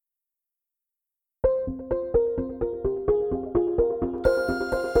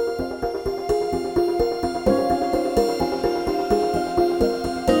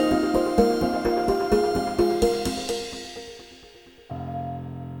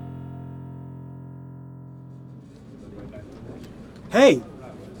Hey,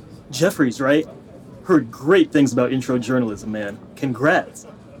 Jeffries, right? Heard great things about intro journalism, man. Congrats.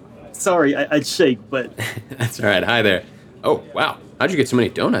 Sorry, I'd shake, but That's all right. Hi there. Oh, wow. How'd you get so many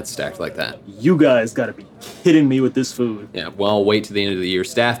donuts stacked like that? you guys gotta be kidding me with this food. Yeah, well, wait to the end of the year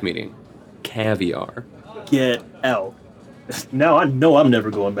staff meeting. Caviar. Get out. Now I know I'm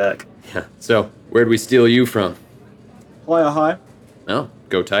never going back. Yeah. So, where'd we steal you from? Playa High? Oh,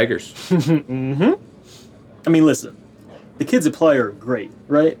 go Tigers. Mm-hmm. I mean, listen. The kids at Playa are great,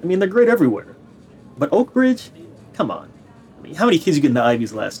 right? I mean, they're great everywhere. But Oak Ridge? Come on. I mean, how many kids you get in the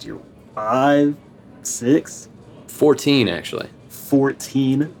Ivies last year? 5? 6? 14, actually.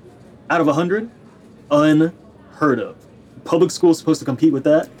 14 out of 100? Unheard of. Public school's supposed to compete with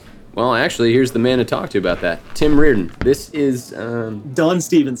that? Well, actually, here's the man to talk to about that. Tim Reardon. This is, Don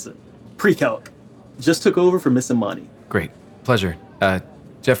Stevenson, pre-calc. Just took over for Miss Imani. Great. Pleasure.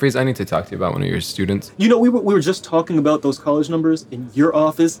 Jeffries, I need to talk to you about one of your students. You know, we were just talking about those college numbers, and your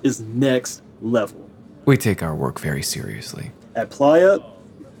office is next level. We take our work very seriously. At Playa,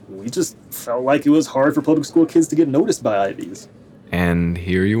 we just felt like it was hard for public school kids to get noticed by Ivies. And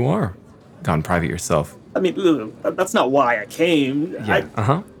here you are. Gone private yourself. I mean, that's not why I came.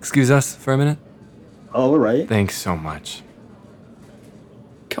 Yeah. Excuse us for a minute? All right. Thanks so much.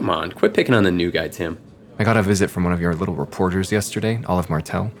 come on, quit picking on the new guy, Tim. I got a visit from one of your little reporters yesterday, Olive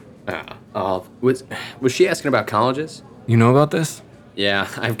Martell. Was she asking about colleges? You know about this? Yeah,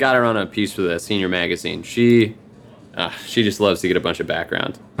 I've got her on a piece for the senior magazine. She just loves to get a bunch of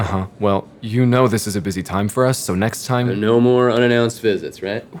background. Well, you know this is a busy time for us, so next time... No more unannounced visits,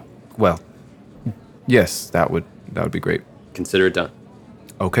 right? Well, yes, that would be great. Consider it done.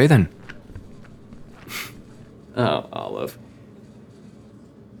 Okay, then. Oh, Olive.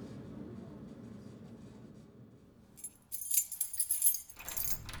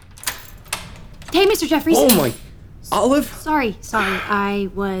 Hey, Mr. Jeffries. Oh my... Olive? Sorry, I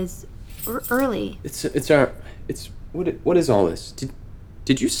was early. What is all this?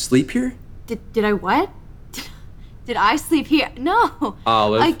 Did you sleep here? Did I what? Did I sleep here? No.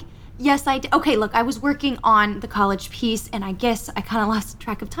 Olive? Yes, I did. Okay, look, I was working on the college piece, and I guess I kind of lost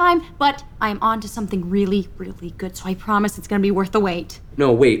track of time, but I'm on to something really, really good, so I promise it's gonna be worth the wait.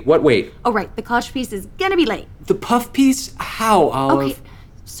 No, wait. What wait? Oh, right, the college piece is gonna be late. The puff piece? How, Olive? Okay,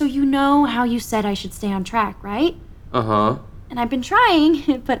 so you know how you said I should stay on track, right? Uh-huh. And I've been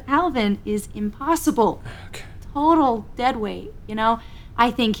trying, but Alvin is impossible. Okay. Total dead weight, you know?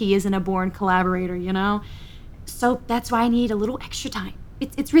 I think he isn't a born collaborator, you know? So that's why I need a little extra time.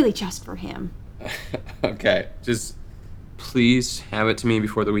 It's really just for him. Okay, just please have it to me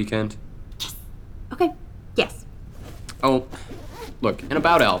before the weekend. Okay, yes. Oh, look, and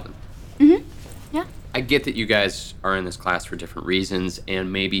about Alvin. Yeah? I get that you guys are in this class for different reasons,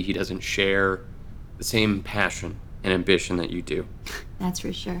 and maybe he doesn't share the same passion and ambition that you do. That's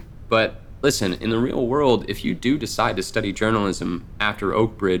for sure. But listen, in the real world, if you do decide to study journalism after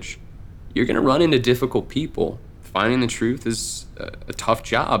Oak Ridge, you're going to run into difficult people. Finding the truth is a tough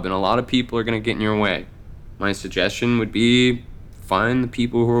job, and a lot of people are going to get in your way. My suggestion would be find the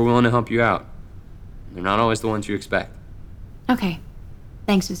people who are willing to help you out. They're not always the ones you expect. Okay.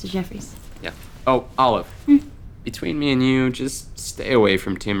 Thanks, Mr. Jeffries. Yeah. Oh, Olive. Between me and you, just stay away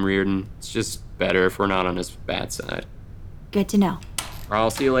from Tim Reardon. It's just better if we're not on his bad side. Good to know. Or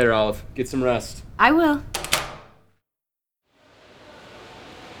I'll see you later, Olive. Get some rest. I will.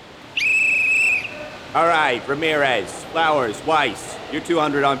 All right, Ramirez, Flowers, Weiss, you're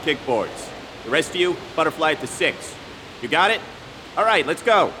 200 on kickboards. The rest of you, butterfly at the 6. You got it? All right, let's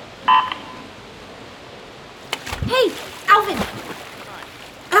go. Hey, Alvin!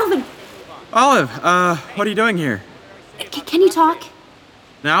 Alvin! Olive, what are you doing here? Can you talk?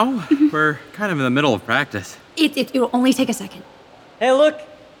 Now? We're kind of in the middle of practice. It'll only take a second. Hey, look!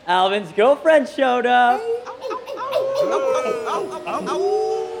 Alvin's girlfriend showed up!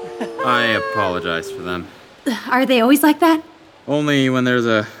 I apologize for them. Are they always like that? Only when there's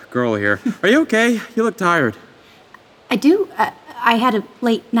a girl here. Are you okay? You look tired. I do. I had a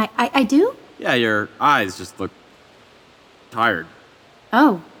late night. I do? Yeah, your eyes just look tired.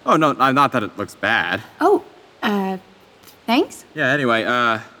 Oh. Oh, no, not that it looks bad. Oh, thanks? Yeah, anyway,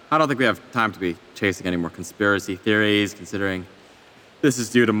 I don't think we have time to be chasing any more conspiracy theories, considering this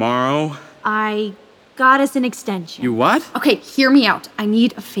is due tomorrow. I got us an extension. You what? Okay, hear me out. I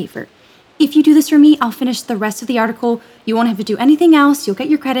need a favor. If you do this for me, I'll finish the rest of the article. You won't have to do anything else. You'll get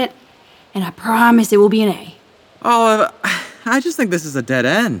your credit. And I promise it will be an A. Olive, I just think this is a dead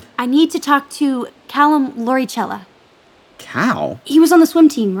end. I need to talk to Callum Loricella. Cal? He was on the swim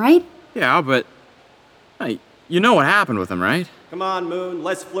team, right? Yeah, but... Hey, you know what happened with him, right? Come on, Moon,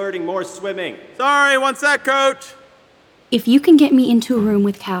 less flirting, more swimming. Sorry, one sec, coach. If you can get me into a room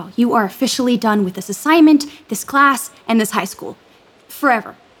with Cal, you are officially done with this assignment, this class, and this high school.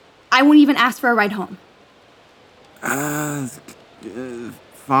 Forever. I won't even ask for a ride home.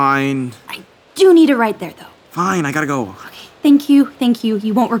 Fine. I do need a ride there, though. Fine, I gotta go. Okay, thank you.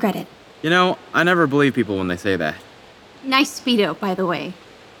 You won't regret it. You know, I never believe people when they say that. Nice Speedo, by the way.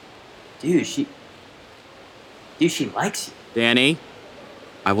 Dude, she likes you. Danny,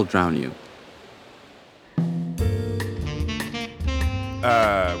 I will drown you.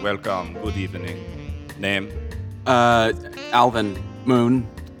 Welcome. Good evening. Name? Alvin Moon.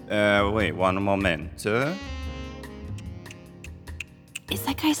 Wait one moment. Is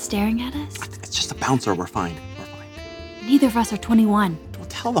that guy staring at us? It's just a bouncer. We're fine. Neither of us are 21. Well,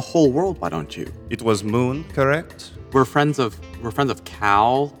 tell the whole world, why don't you? It was Moon, correct? We're friends of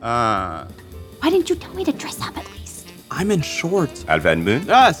Cal. Ah. Why didn't you tell me to dress up at least? I'm in shorts. Alvin Moon?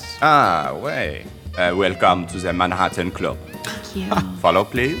 Yes. Ah, wait. Welcome to the Manhattan Club. Thank you. Follow,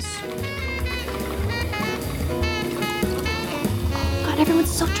 please. God, everyone's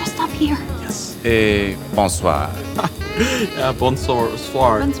so dressed up here. Yes. Et bonsoir. Bonsoir.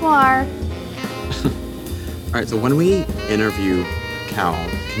 Bonsoir. All right, so when we interview Cal,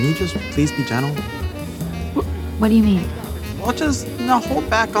 can you just please be gentle? What do you mean? Well, just hold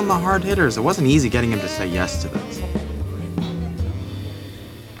back on the hard hitters. It wasn't easy getting him to say yes to this.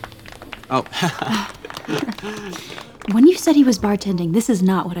 Oh. When you said he was bartending, this is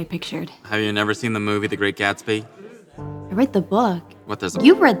not what I pictured. Have you never seen the movie The Great Gatsby? I read the book. What there's a...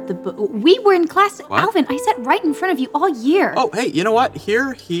 You read the book. We were in class. What? Alvin, I sat right in front of you all year. Oh, hey, you know what?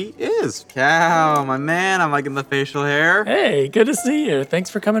 Here he is. Cal, my man. I'm liking the facial hair. Hey, good to see you. Thanks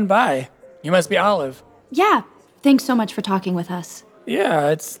for coming by. You must be Olive. Yeah. Thanks so much for talking with us. Yeah,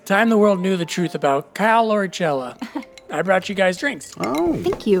 it's time the world knew the truth about Kyle Loricella. I brought you guys drinks. Oh.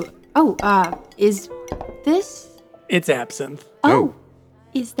 Thank you. Oh, is this? It's absinthe. Oh.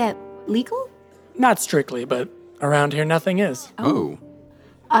 Is that legal? Not strictly, but around here nothing is. Oh.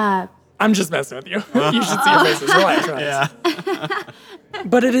 I'm just messing with you. You should see your faces. Relax. Yeah.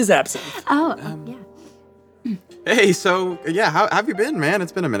 But it is absinthe. Oh, yeah. Hey, so, yeah, how have you been, man?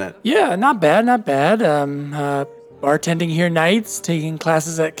 It's been a minute. Yeah, not bad. Bartending here nights, taking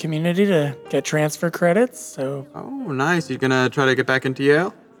classes at Community to get transfer credits, so... Oh, nice. You gonna try to get back into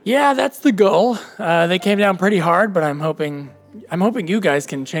Yale? Yeah, that's the goal. They came down pretty hard, but I'm hoping you guys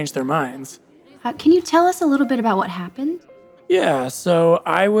can change their minds. Can you tell us a little bit about what happened? Yeah, so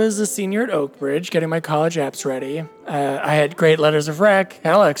I was a senior at Oakbridge, getting my college apps ready. I had great letters of rec,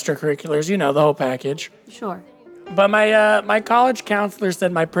 hell extracurriculars, you know, the whole package. Sure. But my college counselor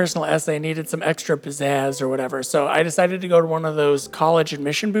said my personal essay needed some extra pizzazz or whatever, so I decided to go to one of those college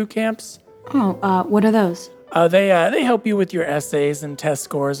admission boot camps. Oh, what are those? They help you with your essays and test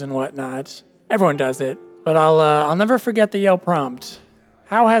scores and whatnot. Everyone does it, but I'll never forget the Yale prompt.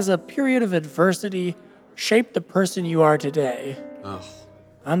 How has a period of adversity shaped the person you are today? Ugh.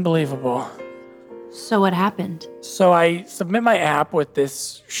 Unbelievable. So what happened? So I submit my app with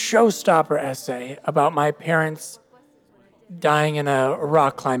this showstopper essay about my parents dying in a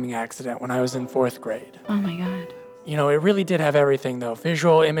rock climbing accident when I was in 4th grade. Oh my God. You know, it really did have everything though.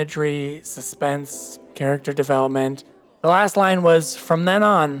 Visual imagery, suspense, character development. The last line was, from then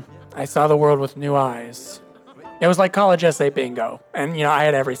on, I saw the world with new eyes. It was like college essay bingo. And, you know, I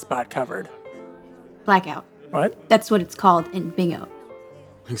had every spot covered. Blackout. What? That's what it's called in bingo.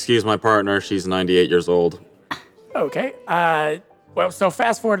 Excuse my partner. She's 98 years old. Okay. Well, so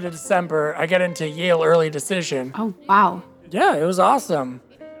fast forward to December, I get into Yale early decision. Oh, wow. Yeah, it was awesome.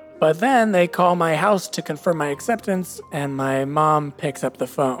 But then they call my house to confirm my acceptance, and my mom picks up the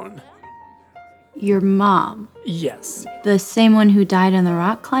phone. Your mom? Yes, The same one who died in the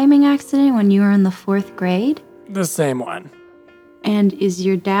rock climbing accident when you were in the 4th grade? the same one. And is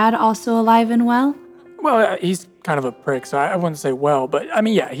your dad also alive and well? Well, he's kind of a prick, so I wouldn't say well, but I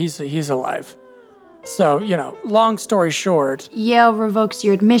mean, yeah, he's alive. So, you know, long story short. Yale revokes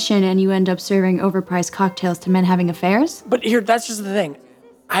your admission and you end up serving overpriced cocktails to men having affairs? But here, that's just the thing.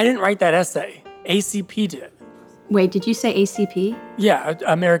 I didn't write that essay. ACP did. Wait, did you say ACP? Yeah,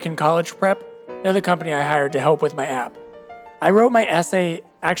 American College Prep. They're the company I hired to help with my app. I wrote my essay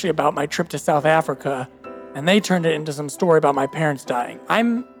actually about my trip to South Africa, and they turned it into some story about my parents dying.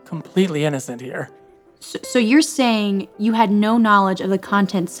 I'm completely innocent here. So you're saying you had no knowledge of the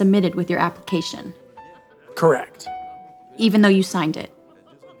content submitted with your application, Correct. even though you signed it?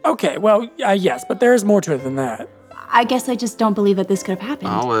 Okay, well, yes, but there is more to it than that. I guess I just don't believe that this could have happened.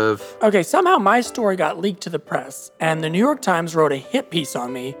 Olive. Okay, somehow my story got leaked to the press, and the New York Times wrote a hit piece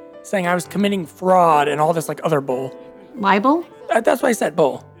on me saying I was committing fraud and all this other bull. Libel? That's why I said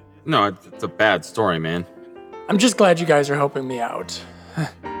bull. No, it's a bad story, man. I'm just glad you guys are helping me out.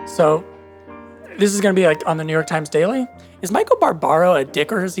 So, this is gonna be like on the New York Times Daily? Is Michael Barbaro a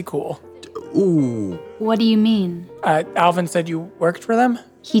dick or is he cool? Ooh. What do you mean? Alvin said you worked for them?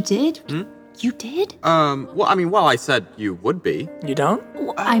 He did? You did? Well, I said you would be. You don't?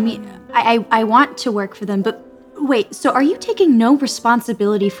 I mean, I want to work for them, but wait, so are you taking no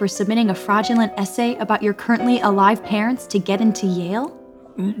responsibility for submitting a fraudulent essay about your currently alive parents to get into Yale?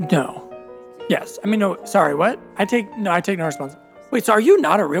 No. Yes. I mean, no, sorry, what? I take no responsibility. Wait, so are you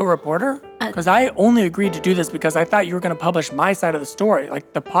not a real reporter? Because I only agreed to do this because I thought you were going to publish my side of the story,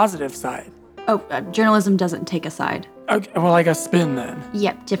 like the positive side. Oh, journalism doesn't take a side. Okay, well, like a spin then.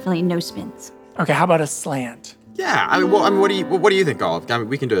 Yep, definitely no spins. Okay, how about a slant? Yeah, what do you think, Olive? I mean,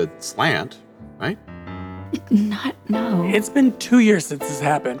 we can do a slant, right? No. It's been 2 years since this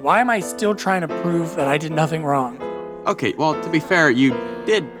happened. Why am I still trying to prove that I did nothing wrong? Okay, well, to be fair, you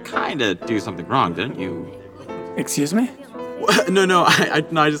did kind of do something wrong, didn't you? Excuse me? No,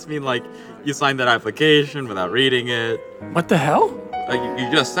 I just mean like you signed that application without reading it. What the hell? You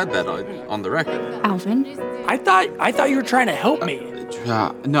just said that on the record. Alvin? I thought you were trying to help me.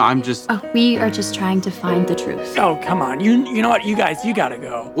 No, I'm just. Oh, we are just trying to find the truth. Oh, come on. You know what? You guys, you gotta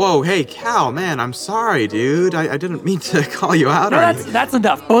go. Whoa, hey, Cal, man, I'm sorry, dude. I didn't mean to call you out No, or anything. that's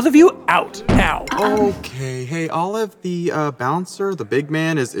enough. Both of you out now. Okay, hey, Olive, the bouncer, the big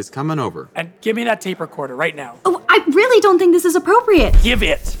man, is coming over. And give me that tape recorder right now. Oh, I really don't think this is appropriate. Give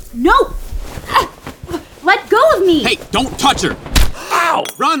it. No! Let go of me! Hey, don't touch her! Ow!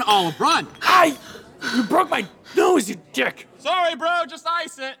 Run, Olive, run! You broke my nose, you dick. Sorry, bro, just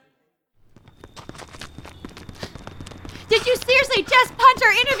ice it. Did you seriously just punch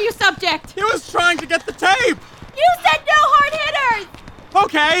our interview subject? He was trying to get the tape! You said no hard hitters!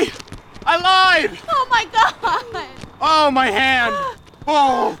 Okay, I lied! Oh my god! Oh, my hand!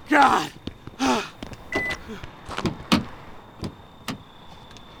 Oh, God!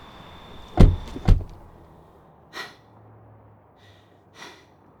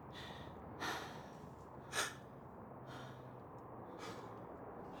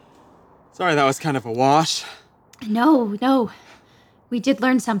 Sorry, that was kind of a wash. No. We did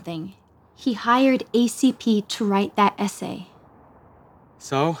learn something. He hired ACP to write that essay.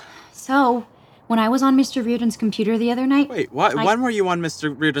 So, when I was on Mr. Reardon's computer the other night... Wait, what? When were you on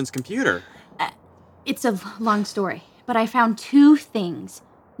Mr. Reardon's computer? It's a long story, but I found 2 things.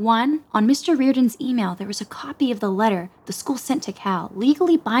 One, on Mr. Reardon's email, there was a copy of the letter the school sent to Cal,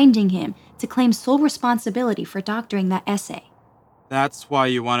 legally binding him to claim sole responsibility for doctoring that essay. That's why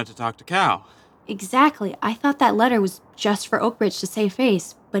you wanted to talk to Cal. Exactly. I thought that letter was just for Oakbridge to save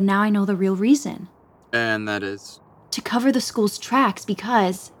face, but now I know the real reason. And that is? To cover the school's tracks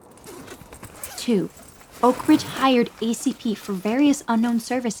because... 2. Oakbridge hired ACP for various unknown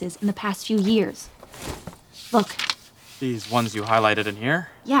services in the past few years. Look. These ones you highlighted in here?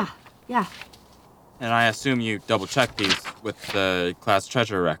 Yeah. And I assume you double-checked these with the class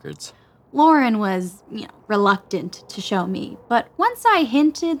treasurer records. Lauren was, reluctant to show me, but once I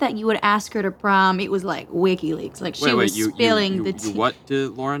hinted that you would ask her to prom, it was like WikiLeaks. Like she was spilling the tea. You what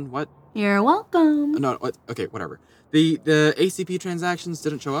to Lauren? What? You're welcome. No, okay, whatever. The ACP transactions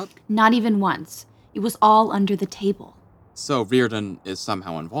didn't show up? Not even once. It was all under the table. So Reardon is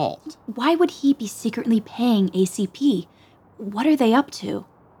somehow involved. Why would he be secretly paying ACP? What are they up to? All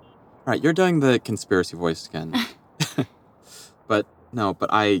right, you're doing the conspiracy voice again. But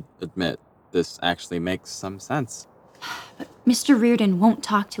I admit, this actually makes some sense. But Mr. Reardon won't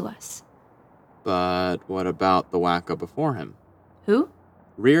talk to us. But what about the wacko before him? Who?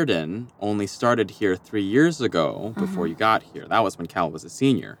 Reardon only started here 3 years ago before you got here. That was when Cal was a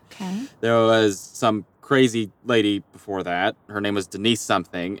senior. Okay. There was some crazy lady before that. Her name was Denise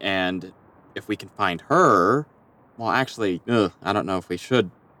something, and if we can find her... Well, actually, I don't know if we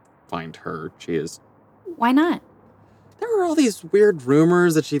should find her. She is... Why not? There were all these weird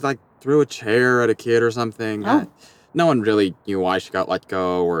rumors that she, threw a chair at a kid or something. Oh. No one really knew why she got let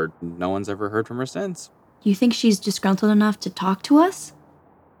go, or no one's ever heard from her since. You think she's disgruntled enough to talk to us?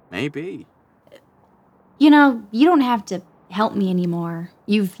 Maybe. You don't have to help me anymore.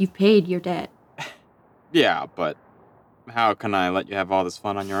 You've paid your debt. Yeah, but how can I let you have all this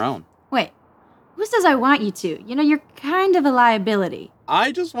fun on your own? Wait, who says I want you to? You're kind of a liability.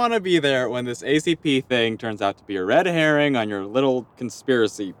 I just want to be there when this ACP thing turns out to be a red herring on your little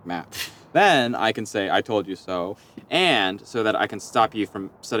conspiracy map. Then I can say, I told you so, and so that I can stop you from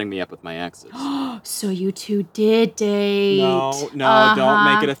setting me up with my exes. So you two did date. No, don't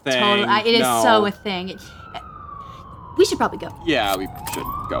make it a thing. Totally. It is so a thing. We should probably go. Yeah, we should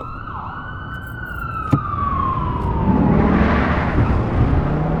go.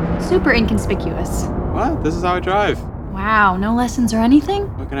 Super inconspicuous. What? This is how I drive. Wow, no lessons or anything?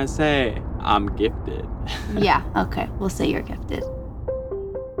 What can I say? I'm gifted. Yeah, okay, we'll say you're gifted.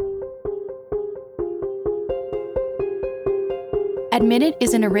 Admitted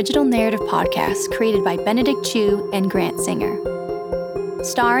is an original narrative podcast created by Benedict Chu and Grant Singer.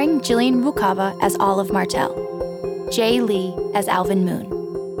 Starring Jillian Rucava as Olive Martell, Jay Lee as Alvin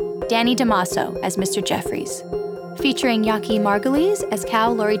Moon, Danny DeMasso as Mr. Jeffries, featuring Yaki Margulies as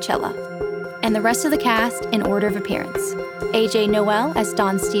Cal Loricella, and the rest of the cast in order of appearance. AJ Noel as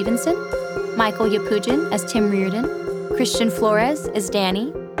Don Stevenson, Michael Yapujin as Tim Reardon, Christian Flores as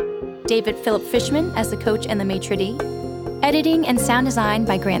Danny, David Philip Fishman as the coach and the maitre d', editing and sound design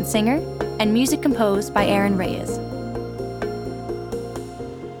by Grant Singer, and music composed by Aaron Reyes.